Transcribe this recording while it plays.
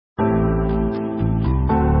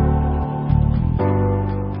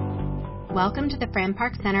Welcome to the Fran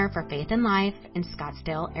Park Center for Faith and Life in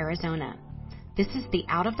Scottsdale, Arizona. This is the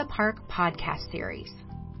Out of the Park podcast series.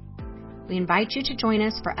 We invite you to join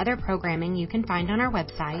us for other programming you can find on our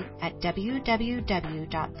website at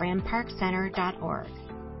www.franparkcenter.org.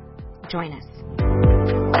 Join us.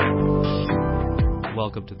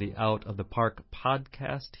 Welcome to the Out of the Park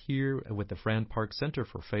podcast here with the Fran Park Center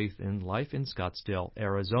for Faith and Life in Scottsdale,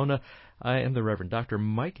 Arizona. I am the Reverend Dr.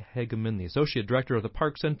 Mike Hegeman, the Associate Director of the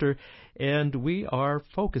Park Center, and we are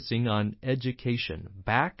focusing on education,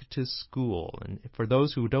 back to school. And for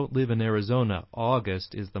those who don't live in Arizona,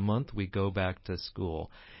 August is the month we go back to school.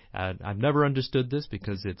 I've never understood this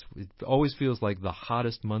because it always feels like the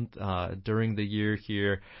hottest month during the year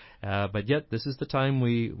here, but yet this is the time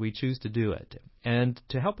we choose to do it. And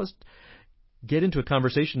to help us get into a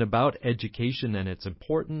conversation about education and its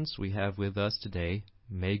importance, we have with us today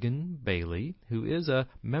Megan Bailey, who is a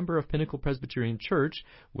member of Pinnacle Presbyterian Church,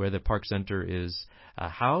 where the Park Center is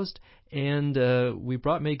housed. And we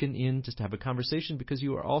brought Megan in just to have a conversation because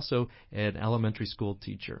you are also an elementary school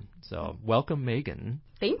teacher. So welcome, Megan.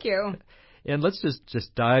 Thank you. And let's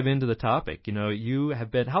just dive into the topic. You know,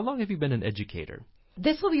 how long have you been an educator?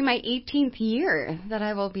 This will be my 18th year that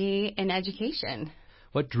I will be in education.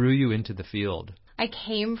 What drew you into the field? I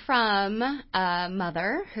came from a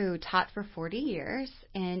mother who taught for 40 years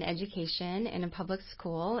in education in a public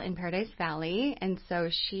school in Paradise Valley, and so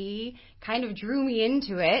she kind of drew me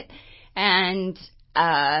into it. And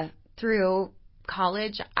through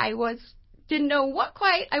college, I didn't know what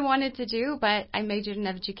quite I wanted to do, but I majored in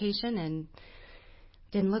education and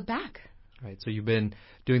didn't look back. Right, so you've been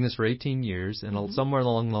doing this for 18 years, and somewhere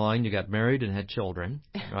along the line you got married and had children,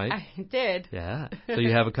 right? I did. Yeah. So you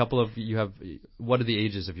have what are the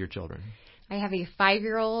ages of your children? I have a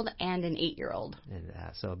 5-year-old and an 8-year-old.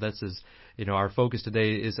 So this is, our focus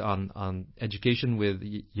today is on education with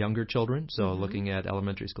younger children, so looking at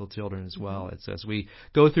elementary school children as well. It's as we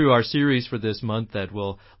go through our series for this month that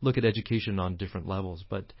we'll look at education on different levels,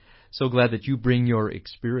 but so glad that you bring your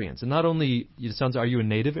experience. And not only, are you a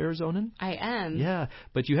native Arizonan? I am. Yeah,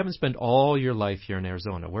 but you haven't spent all your life here in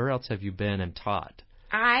Arizona. Where else have you been and taught?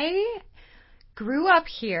 I grew up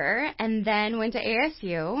here and then went to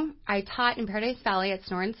ASU. I taught in Paradise Valley at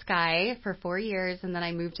Snore and Sky for 4 years, and then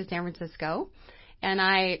I moved to San Francisco. And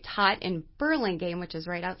I taught in Burlingame, which is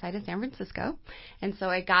right outside of San Francisco. And so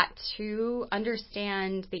I got to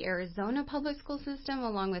understand the Arizona public school system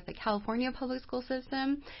along with the California public school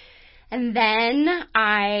system. And then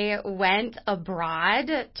I went abroad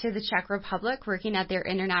to the Czech Republic working at their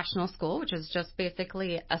international school, which is just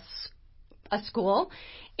basically a school.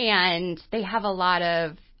 And they have a lot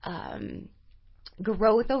of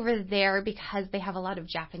growth over there because they have a lot of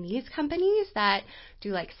Japanese companies that do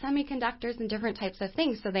like semiconductors and different types of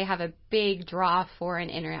things. So they have a big draw for an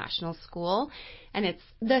international school. And it's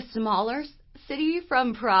the smaller city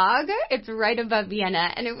from Prague. It's right above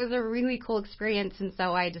Vienna, and it was a really cool experience, and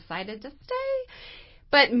so I decided to stay,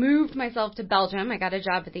 but moved myself to Belgium. I got a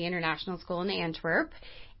job at the international school in Antwerp,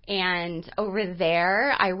 and over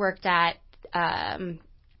there I worked at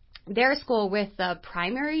their school with the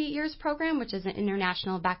primary years program, which is an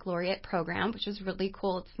international baccalaureate program, which is really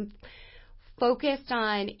cool. It's focused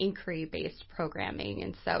on inquiry-based programming,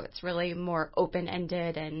 and so it's really more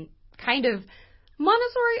open-ended and kind of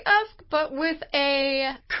Montessori-esque, but with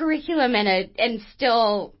a curriculum and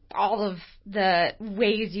still all of the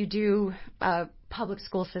ways you do public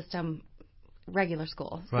school system, regular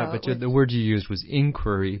school. Right, but the word you used was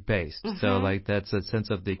inquiry-based. So like that's a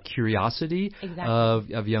sense of the curiosity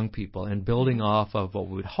of young people and building off of what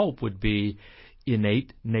we would hope would be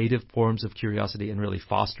innate native forms of curiosity and really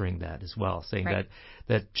fostering that as well, saying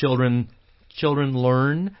that children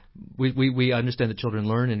learn. We understand that children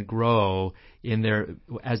learn and grow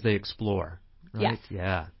as they explore. Right?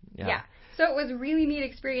 Yes. Yeah. So it was a really neat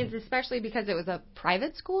experience, especially because it was a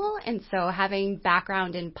private school, and so having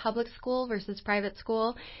background in public school versus private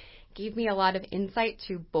school gave me a lot of insight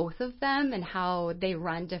to both of them and how they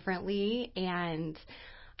run differently, and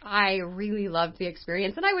I really loved the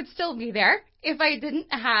experience, and I would still be there if I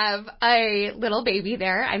didn't have a little baby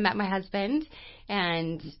there. I met my husband,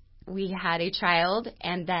 and we had a child,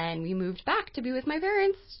 and then we moved back to be with my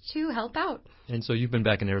parents to help out. And so you've been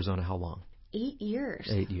back in Arizona how long? 8 years.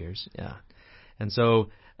 8 years, yeah. And so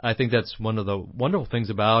I think that's one of the wonderful things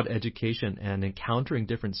about education and encountering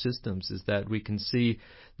different systems is that we can see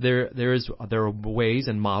there are ways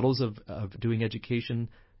and models of doing education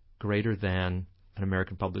greater than an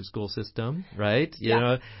American public school system, right? You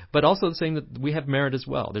know, but also saying that we have merit as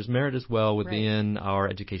well. There's merit as well within our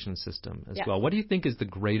education system as well. What do you think is the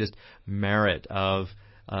greatest merit of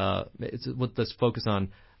let's focus on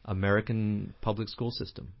American public school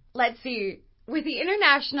system? Let's see. With the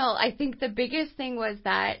international, I think the biggest thing was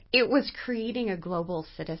that it was creating a global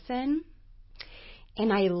citizen.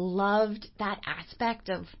 And I loved that aspect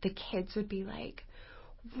of the kids would be like,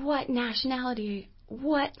 what nationality,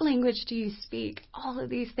 what language do you speak? All of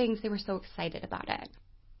these things. They were so excited about it.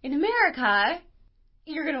 In America,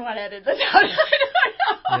 you're going to want to edit this out.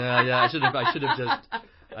 Yeah.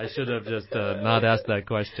 I should have just not asked that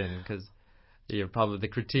question, because you're probably the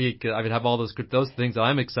critique. I would have all those things that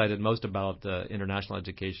I'm excited most about international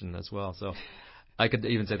education as well. So I could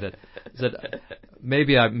even say that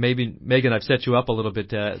maybe Megan, I've set you up a little bit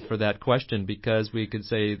for that question, because we could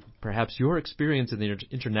say perhaps your experience in the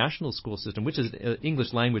international school system, which is an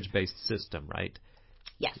English language based system, right?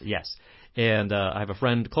 Yes. Yes. And I have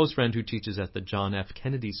a close friend who teaches at the John F.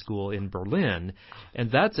 Kennedy School in Berlin, and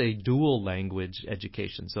that's a dual language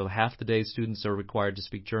education. So half the day students are required to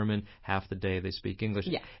speak German, half the day they speak English.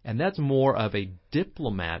 Yeah. And that's more of a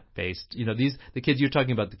diplomat-based, the kids you're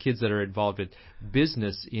talking about, the kids that are involved with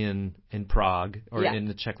business in Prague or in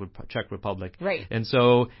the Czech Republic. Right. And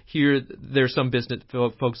so here there's some business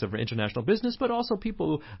folks that are international business, but also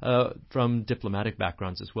people from diplomatic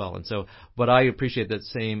backgrounds as well. And so, but I appreciate that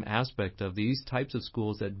same aspect of these types of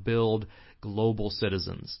schools that build global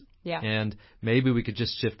citizens. Yeah. And maybe we could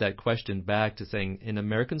just shift that question back to saying, in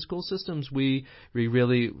American school systems, we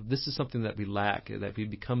really, this is something that we lack, that we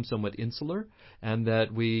become somewhat insular, and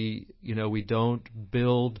that we don't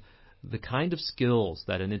build the kind of skills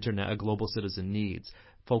that a global citizen needs,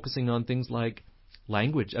 focusing on things like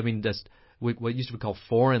language. I mean, just what used to be called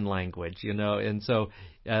foreign language, and so,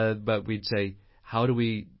 but we'd say, how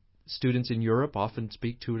do students in Europe often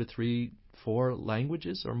speak 2 to 3, 4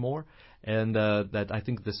 languages or more, and that I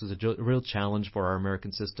think this is a real challenge for our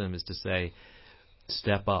American system, is to say,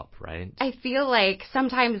 step up, right? I feel like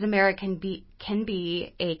sometimes America can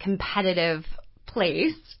be a competitive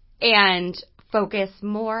place and focus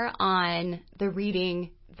more on the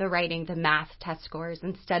reading, the writing, the math test scores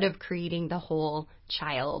instead of creating the whole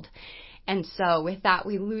child. And so with that,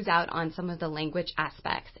 we lose out on some of the language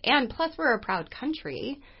aspects. And plus, we're a proud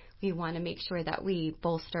country. We want to make sure that we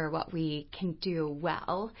bolster what we can do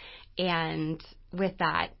well. And with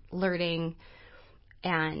that, learning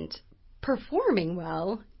and performing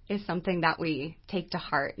well is something that we take to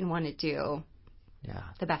heart and want to do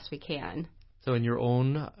the best we can. So in your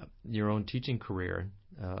own teaching career,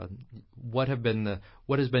 what has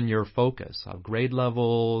been your focus? Grade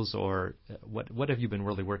levels, or what have you been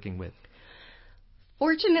really working with?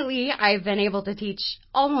 Fortunately, I've been able to teach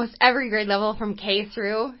almost every grade level from K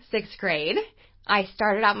through 6th grade. I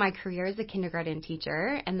started out my career as a kindergarten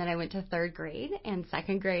teacher, and then I went to 3rd grade and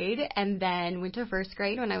 2nd grade, and then went to 1st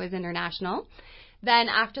grade when I was international. Then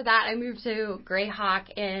after that, I moved to Greyhawk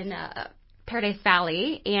in Paradise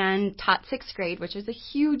Valley and taught 6th grade, which was a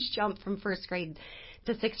huge jump from 1st grade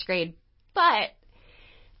to 6th grade. But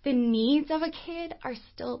the needs of a kid are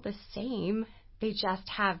still the same. They just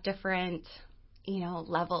have different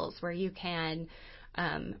levels where you can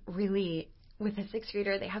really, with a 6th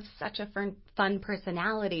grader, they have such a fun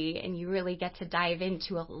personality, and you really get to dive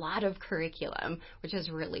into a lot of curriculum, which is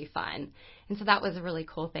really fun. And so that was a really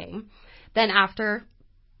cool thing. Then after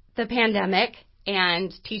the pandemic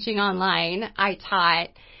and teaching online, I taught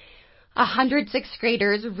 100 6th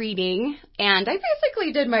graders reading, and I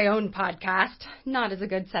basically did my own podcast. Not as a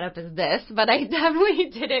good setup as this, but I definitely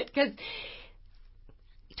did it because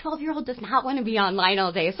 12-year-old does not want to be online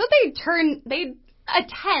all day. So they'd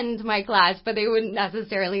attend my class, but they wouldn't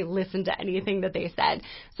necessarily listen to anything that they said.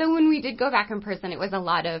 So when we did go back in person, it was a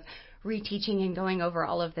lot of reteaching and going over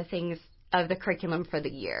all of the things of the curriculum for the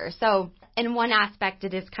year. So in one aspect,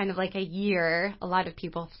 it is kind of like a year. A lot of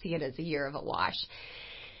people see it as a year of a wash.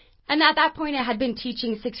 And at that point, I had been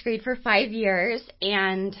teaching 6th grade for 5 years,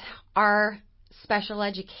 and our special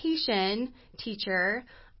education teacher,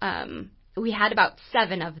 we had about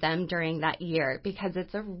 7 of them during that year, because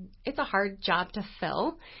it's a hard job to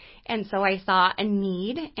fill. And so I saw a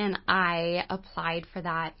need, and I applied for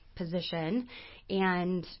that position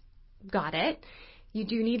and got it. You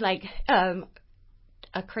do need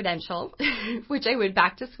a credential, which I went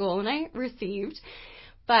back to school and I received.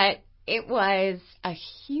 But it was a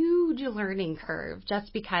huge learning curve,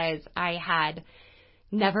 just because I had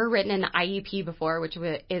never written an IEP before, which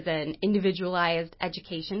is an individualized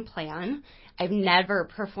education plan. I've never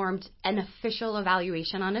performed an official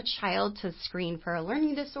evaluation on a child to screen for a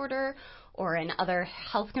learning disorder or an other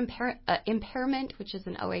health impairment, which is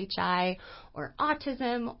an OHI, or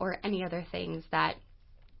autism, or any other things that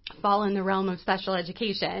fall in the realm of special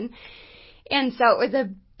education. And so it was a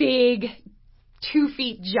big 2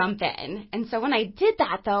 feet jump in. And so when I did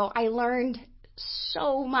that, though, I learned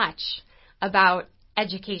so much about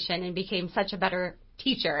education and became such a better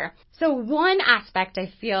teacher. So one aspect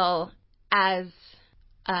I feel as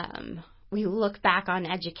we look back on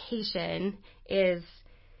education is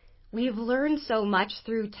we've learned so much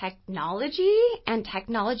through technology, and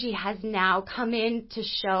technology has now come in to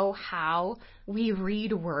show how we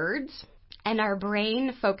read words. And our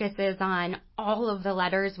brain focuses on all of the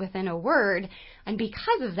letters within a word. And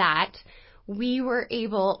because of that, we were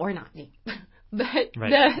able, or not me, but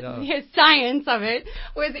the science of it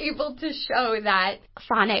was able to show that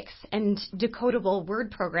phonics and decodable word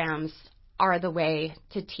programs are the way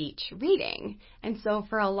to teach reading. And so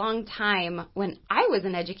for a long time, when I was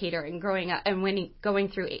an educator and growing up and going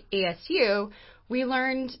through ASU, we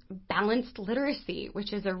learned balanced literacy,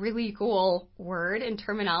 which is a really cool word and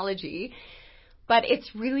terminology. But it's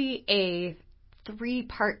really a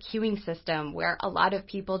 3-part cueing system where a lot of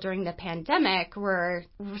people during the pandemic were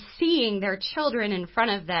seeing their children in front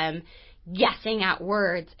of them guessing at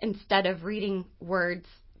words instead of reading words,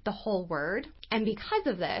 the whole word. And because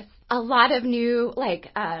of this, a lot of new,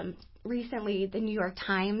 recently the New York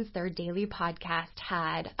Times, their daily podcast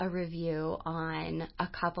had a review on a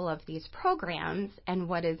couple of these programs and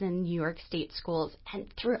what is in New York State schools and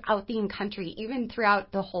throughout the country, even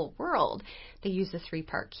throughout the whole world. They use the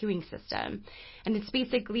 3-part cueing system. And it's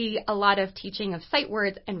basically a lot of teaching of sight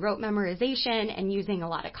words and rote memorization and using a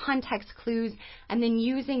lot of context clues and then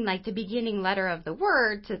using the beginning letter of the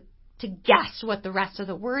word to guess what the rest of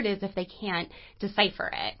the word is if they can't decipher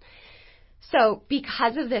it. So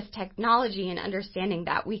because of this technology and understanding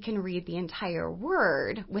that we can read the entire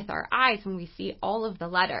word with our eyes when we see all of the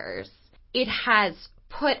letters, it has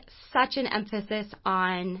put such an emphasis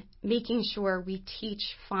on making sure we teach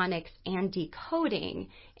phonics and decoding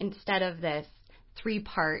instead of this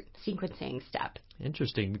 3-part sequencing step.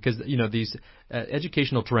 Interesting, because, these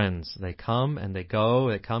educational trends, they come and they go,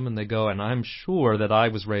 and I'm sure that I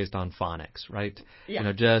was raised on phonics, right?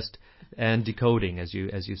 Yeah. And decoding, as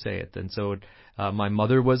you say it. And so my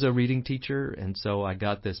mother was a reading teacher, and so I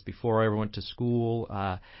got this before I ever went to school.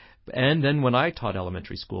 And then when I taught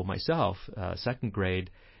elementary school myself, 2nd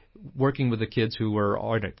grade, working with the kids who were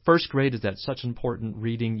first grade is that such an important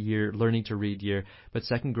reading year, learning to read year, but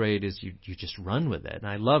 2nd grade is you just run with it, and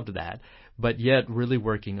I loved that. But yet really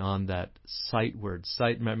working on that sight words,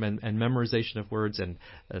 and memorization of words and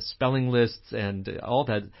spelling lists and all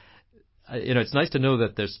that. It's nice to know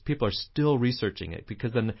that people are still researching it,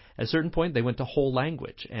 because then at a certain point they went to whole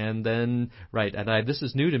language, and then this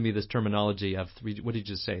is new to me, this terminology of 3. What did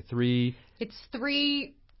you say? 3? It's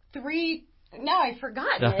 3. No, I've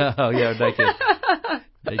forgotten it. Oh yeah,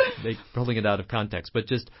 they pulling it out of context, but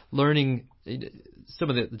just learning some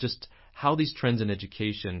of just how these trends in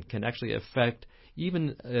education can actually affect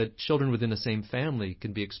even children within the same family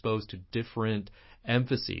can be exposed to different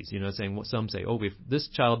emphases. Some say, if this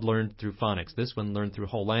child learned through phonics, this one learned through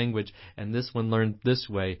whole language, and this one learned this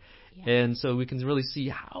way. Yeah. And so we can really see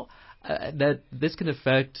how that this can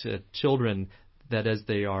affect children, that as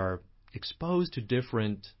they are exposed to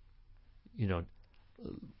different,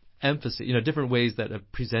 emphasis, different ways that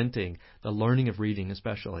of presenting the learning of reading,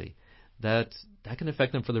 especially, that can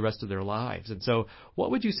affect them for the rest of their lives. And so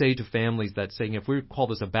what would you say to families that saying, if we call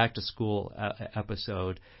this a back to school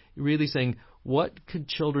episode, really saying, what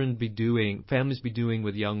could families be doing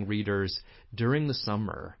with young readers during the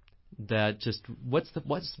summer? That just what's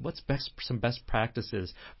some best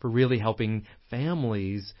practices for really helping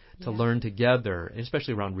families to learn together,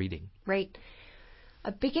 especially around reading? Right.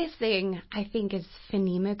 A biggest thing, I think, is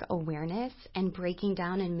phonemic awareness, and breaking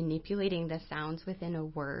down and manipulating the sounds within a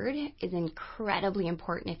word is incredibly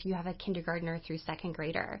important if you have a kindergartner through 2nd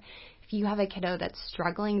grader. If you have a kiddo that's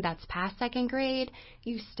struggling, that's past 2nd grade,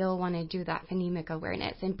 you still want to do that phonemic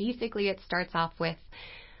awareness. And basically it starts off with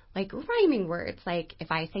rhyming words, like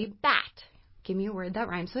if I say bat, give me a word that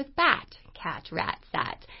rhymes with bat, cat, rat,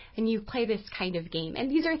 sat. And you play this kind of game.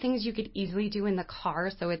 And these are things you could easily do in the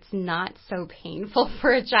car, so it's not so painful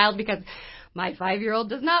for a child, because my 5-year-old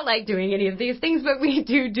does not like doing any of these things, but we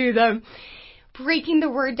do them. Breaking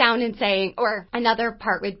the word down and saying, or another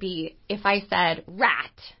part would be, if I said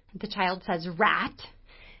rat, the child says rat,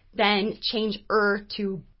 then change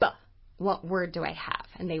to b. What word do I have?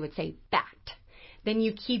 And they would say bat. Then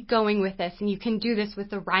you keep going with this, and you can do this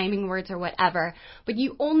with the rhyming words or whatever, but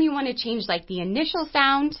you only want to change the initial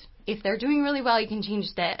sound. If they're doing really well, you can change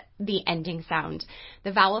the ending sound.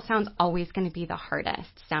 The vowel sound's always going to be the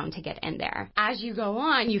hardest sound to get in there. As you go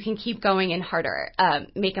on, you can keep going and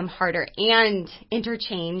make them harder, and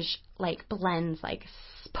interchange blends like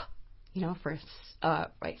sp for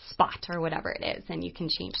spot or whatever it is, and you can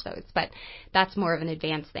change those. But that's more of an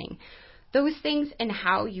advanced thing. Those things and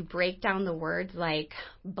how you break down the words like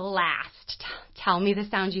blast. Tell me the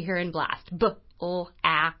sounds you hear in blast.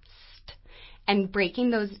 B-O-A-S-T. And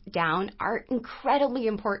breaking those down are incredibly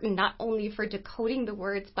important, not only for decoding the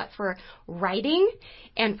words, but for writing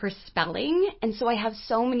and for spelling. And so I have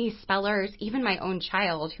so many spellers, even my own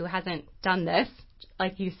child who hasn't done this.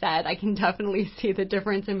 Like you said, I can definitely see the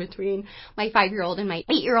difference in between my 5-year-old and my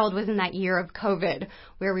 8-year-old was in that year of COVID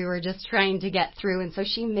where we were just trying to get through. And so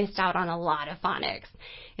she missed out on a lot of phonics.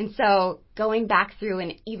 And so going back through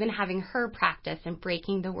and even having her practice and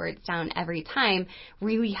breaking the words down every time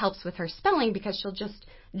really helps with her spelling, because she'll just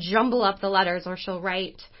jumble up the letters, or she'll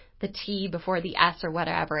write the T before the S or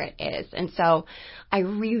whatever it is. And so I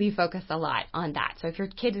really focus a lot on that. So if your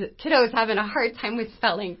kiddo is having a hard time with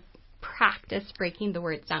spelling, practice breaking the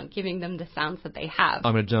words down, giving them the sounds that they have.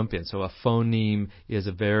 I'm going to jump in. So a phoneme is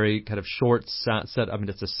a very kind of short set. I mean,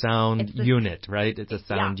 it's a sound unit, right? It's a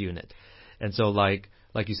sound unit. And so like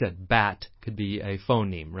you said, bat could be a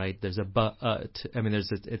phoneme, right? There's a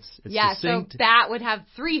it's distinct. So bat would have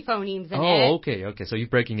 3 phonemes in it. Oh, okay. So you're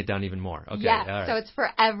breaking it down even more. Okay. Yes, all right. So it's for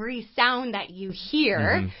every sound that you hear.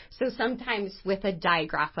 Mm-hmm. So sometimes with a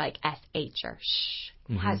digraph like SH or sh,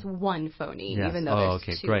 it has 1 phoneme, even though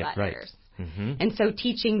there's 2 letters. Right. Mm-hmm. And so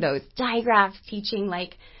teaching those digraphs, teaching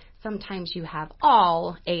like sometimes you have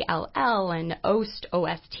all, ALL, and OST,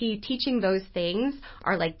 OST. Teaching those things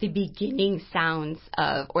are like the beginning sounds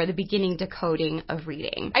of, or the beginning decoding of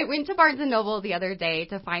reading. I went to Barnes & Noble the other day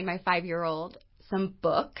to find my 5-year-old some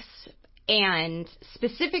books, and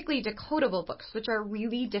specifically decodable books, which are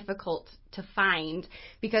really difficult to find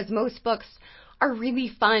because most books are really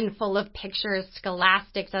fun, full of pictures.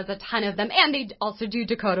 Scholastic does a ton of them, and they also do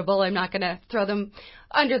decodable. I'm not going to throw them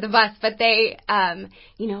under the bus, but they,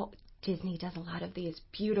 Disney does a lot of these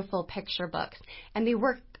beautiful picture books, and they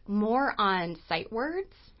work more on sight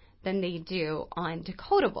words than they do on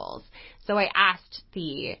decodables. So I asked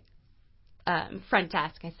the front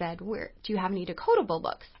desk, I said, do you have any decodable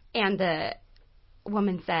books? And the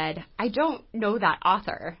woman said, I don't know that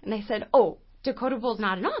author. And I said, decodable is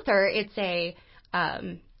not an author. It's a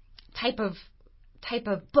type of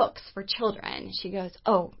books for children. She goes,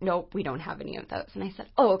 no, we don't have any of those. And I said,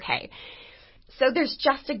 okay. So there's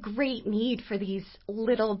just a great need for these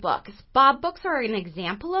little books. Bob books are an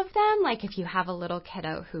example of them, like if you have a little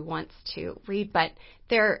kiddo who wants to read, but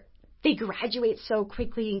they graduate so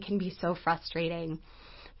quickly and can be so frustrating.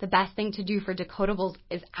 The best thing to do for decodables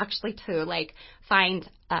is actually to find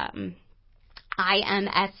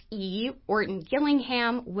IMSE, Orton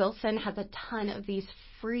Gillingham. Wilson has a ton of these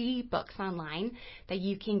free books online that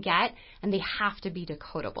you can get, and they have to be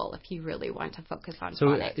decodable if you really want to focus on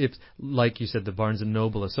phonics. So if, like you said, the Barnes &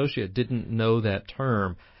 Noble associate didn't know that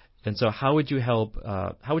term, and so how would you help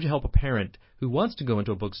a parent who wants to go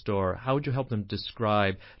into a bookstore? How would you help them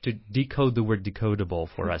to decode the word decodable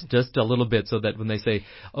for us just a little bit, so that when they say,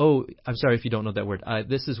 I'm sorry if you don't know that word,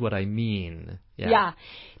 this is what I mean. Yeah.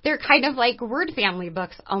 They're kind of like word family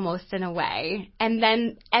books almost in a way. And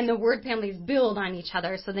the word families build on each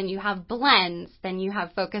other. So then you have blends, then you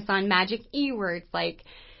have focus on magic E words like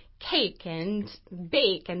cake and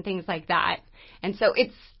bake and things like that. And so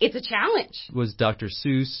it's a challenge. Was Dr.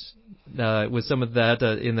 Seuss was some of that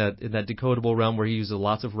in that decodable realm where he uses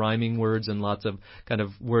lots of rhyming words and lots of kind of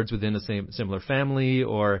words within a similar family?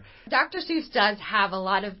 Or Dr. Seuss does have a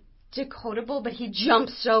lot of decodable, but he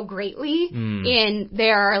jumps so greatly in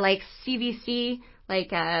there are like CVC,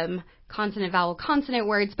 like consonant vowel consonant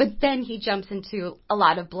words, but then he jumps into a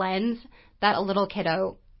lot of blends that a little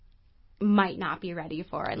kiddo might not be ready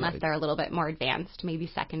for unless they're a little bit more advanced, maybe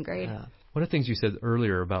second grade. Yeah. One of the things you said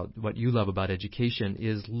earlier about what you love about education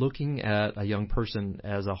is looking at a young person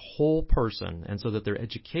as a whole person, and so that their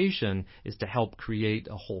education is to help create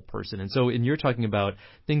a whole person. And so you're talking about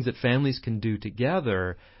things that families can do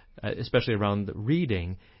together, especially around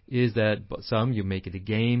reading, is that some you make it a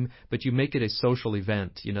game, but you make it a social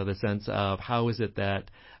event, the sense of how is it that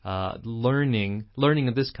learning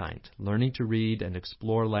of this kind, learning to read and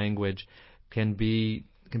explore language can be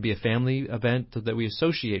a family event that we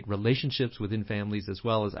associate relationships within families as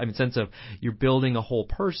well as, sense of you're building a whole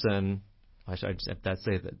person. I should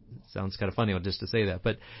say that sounds kind of funny just to say that,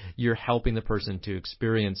 but you're helping the person to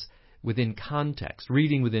experience within context,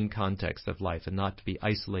 reading within context of life and not to be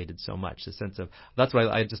isolated so much. The sense of, that's why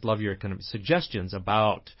I just love your kind of suggestions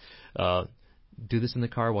about do this in the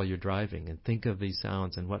car while you're driving and think of these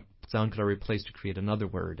sounds and what sound could I replace to create another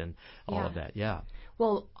word and all of that. Yeah.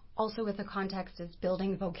 Well, also with the context is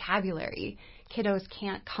building vocabulary. Kiddos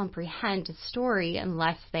can't comprehend a story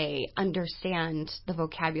unless they understand the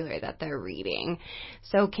vocabulary that they're reading.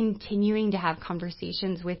 So continuing to have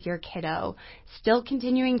conversations with your kiddo, still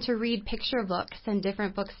continuing to read picture books and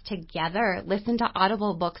different books together, listen to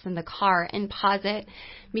audible books in the car and pause it.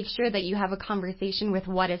 Make sure that you have a conversation with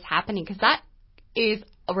what is happening, because that is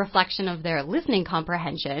a reflection of their listening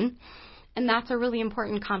comprehension. And that's a really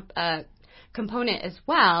important component as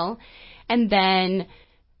well. And then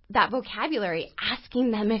that vocabulary,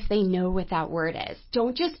 asking them if they know what that word is.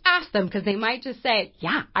 Don't just ask them, because they might just say,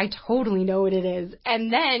 yeah, I totally know what it is.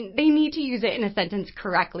 And then they need to use it in a sentence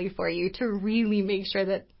correctly for you to really make sure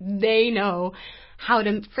that they know how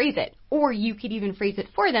to phrase it. Or you could even phrase it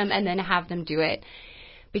for them and then have them do it.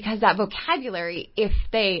 Because that vocabulary, if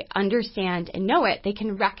they understand and know it, they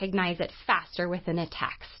can recognize it faster within a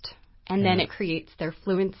text. And then it creates their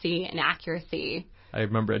fluency and accuracy. I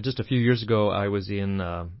remember just a few years ago, I was in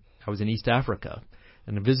East Africa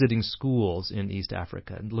and visiting schools in East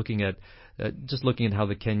Africa and looking at how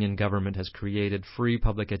the Kenyan government has created free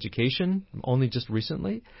public education only just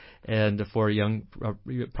recently, and for young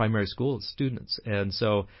primary school students. And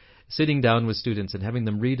so sitting down with students and having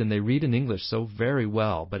them read, and they read in English so very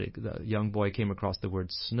well, but the young boy came across the word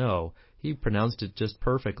snow. He pronounced it just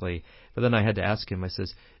perfectly. But then I had to ask him, I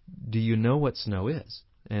says, do you know what snow is?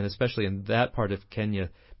 And especially in that part of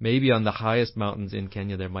Kenya, maybe on the highest mountains in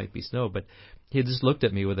Kenya there might be snow, but he just looked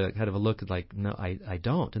at me with a kind of a look like, no, I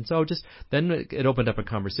don't. And so then it opened up a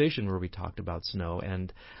conversation where we talked about snow.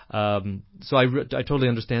 And so I totally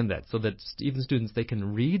understand that. So that even students, they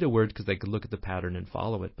can read a word because they can look at the pattern and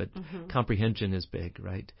follow it, but comprehension is big,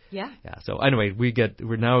 right? Yeah. Yeah. So anyway,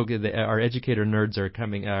 our educator nerds are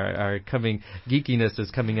coming, geekiness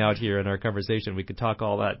is coming out here in our conversation. We could talk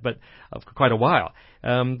all that, but for quite a while.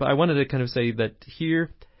 But I wanted to kind of say that here,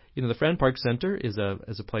 the Fran Park Center is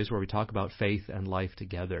a place where we talk about faith and life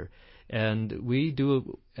together, and we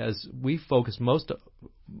focus most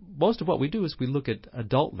of what we do is we look at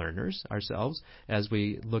adult learners ourselves as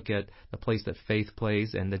we look at the place that faith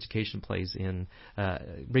plays and education plays in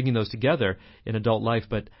bringing those together in adult life.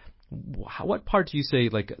 But what part do you say,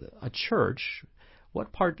 like a church?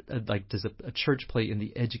 What part does a church play in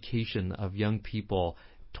the education of young people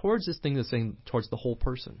towards this thing that's saying towards the whole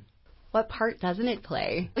person? What part doesn't it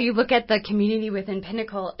play? You look at the community within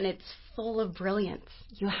Pinnacle, and it's full of brilliance.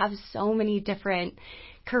 You have so many different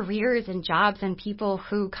careers and jobs and people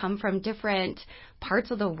who come from different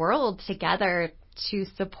parts of the world together to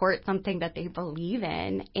support something that they believe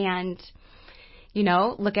in. And,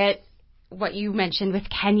 look at what you mentioned with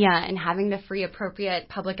Kenya and having the free, appropriate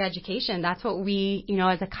public education. That's what we,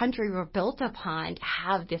 as a country, were built upon, to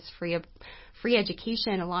have this free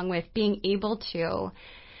education, along with being able to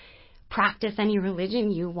practice any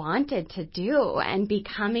religion you wanted to do, and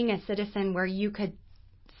becoming a citizen where you could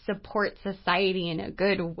support society in a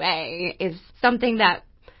good way is something that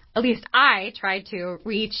at least I try to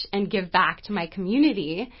reach and give back to my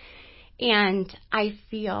community. And I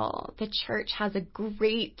feel the church has a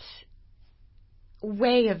great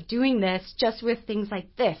way of doing this, just with things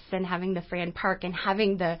like this and having the Fran Park and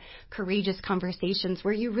having the courageous conversations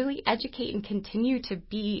where you really educate and continue to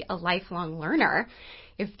be a lifelong learner.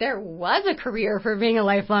 If there was a career for being a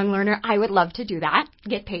lifelong learner, I would love to do that,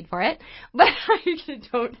 get paid for it, but I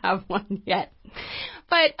don't have one yet.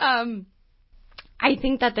 But I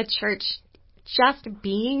think that the church, just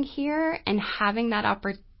being here and having that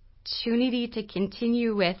opportunity to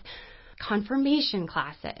continue with confirmation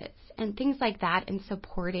classes and things like that, and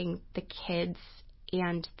supporting the kids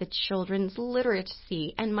and the children's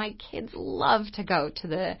literacy. And my kids love to go to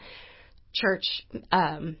the church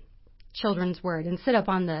children's word and sit up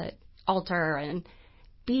on the altar and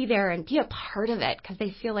be there and be a part of it, because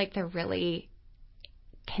they feel like they're really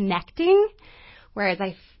connecting. Whereas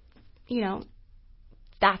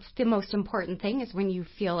that's the most important thing, is when you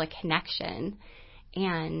feel a connection.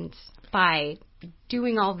 And by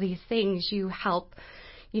doing all these things, you help,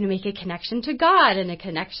 make a connection to God and a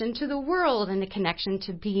connection to the world and a connection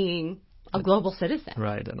to being a global citizen.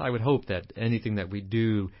 Right. And I would hope that anything that we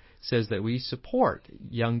do says that we support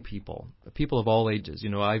young people of all ages.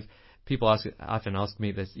 People often ask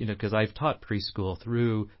me this, because I've taught preschool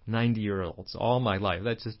through 90-year-olds all my life.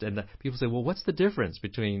 And people say, well, what's the difference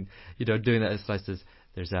between, doing that? So I says,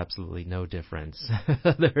 there's absolutely no difference.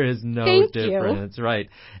 There is no difference. You. Right.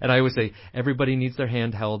 And I always say, everybody needs their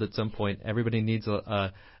hand held at some point. Everybody needs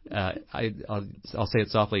I'll say it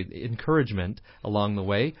softly, encouragement along the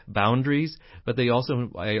way, boundaries. But they also,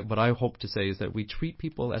 what I hope to say is that we treat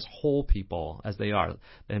people as whole people, as they are,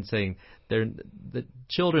 and saying the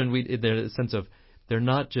children, there's a sense of we're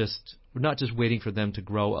not just waiting for them to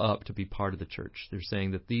grow up to be part of the church. They're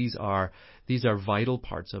saying that these are vital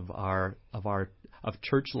parts of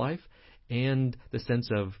church life, and the sense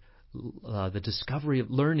of the discovery of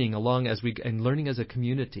learning and learning as a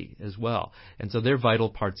community as well. And so they're vital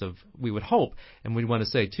parts of, we would hope, and we want to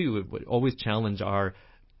say too, it would always challenge our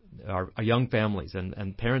young families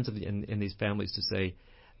and parents in these families to say,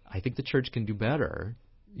 I think the church can do better,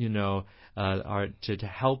 to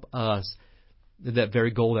help us, that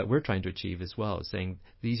very goal that we're trying to achieve as well, is saying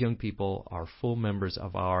these young people are full members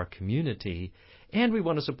of our community, and we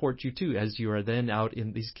want to support you too, as you are then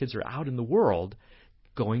these kids are out in the world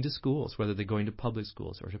going to schools, whether they're going to public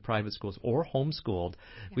schools or to private schools or homeschooled.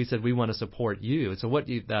 Yeah. We said we want to support you. So we'll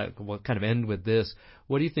kind of end with this.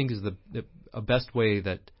 What do you think is a best way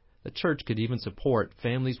that the church could even support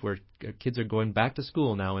families where kids are going back to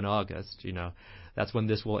school now in August? That's when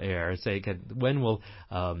this will air. Say,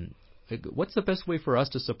 what's the best way for us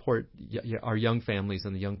to support our young families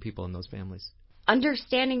and the young people in those families?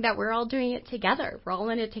 Understanding that we're all doing it together. We're all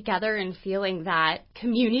in it together, and feeling that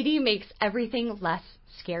community makes everything less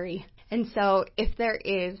scary. And so if there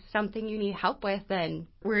is something you need help with, then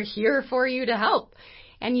we're here for you to help.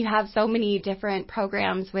 And you have so many different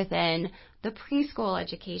programs within the preschool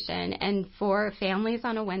education, and for families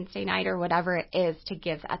on a Wednesday night or whatever it is, to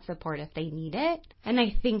give that support if they need it. And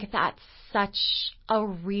I think that's such a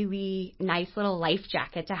really nice little life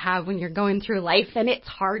jacket to have when you're going through life, and it's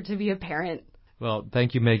hard to be a parent. Well,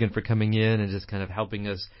 thank you, Megan, for coming in and just kind of helping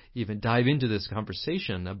us even dive into this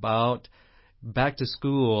conversation about back to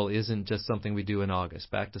school isn't just something we do in August.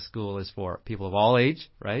 Back to school is for people of all age,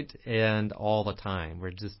 right? And all the time. We're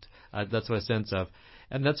just, that's what a sense of,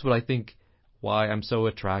 and that's what I think why I'm so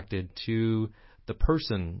attracted to the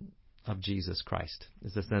person of Jesus Christ,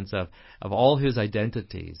 is the sense of all his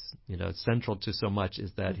identities. Central to so much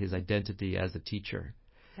is that his identity as a teacher.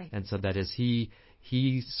 Right. And so that is he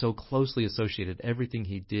so closely associated everything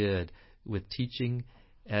he did with teaching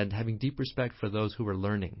and having deep respect for those who were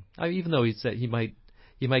learning. Even though he said he might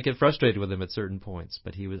get frustrated with them at certain points,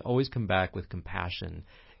 but he would always come back with compassion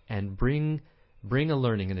and bring a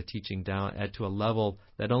learning and a teaching down to a level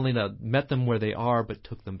that only met them where they are, but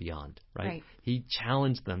took them beyond. Right? He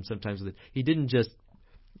challenged them sometimes. He didn't just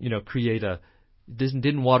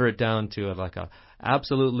didn't water it down to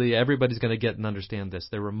absolutely everybody's going to get and understand this.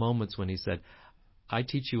 There were moments when he said, I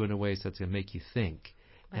teach you in a way so it's going to make you think,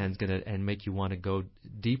 and make you want to go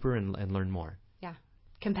deeper and learn more. Yeah.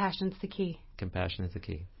 Compassion's the key. Compassion is the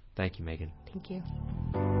key. Thank you, Megan. Thank you.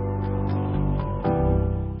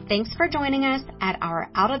 Thanks for joining us at our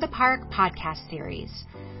Out of the Park podcast series.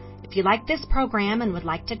 If you like this program and would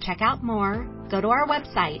like to check out more, go to our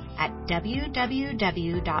website at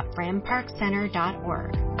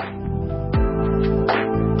www.framparkcenter.org.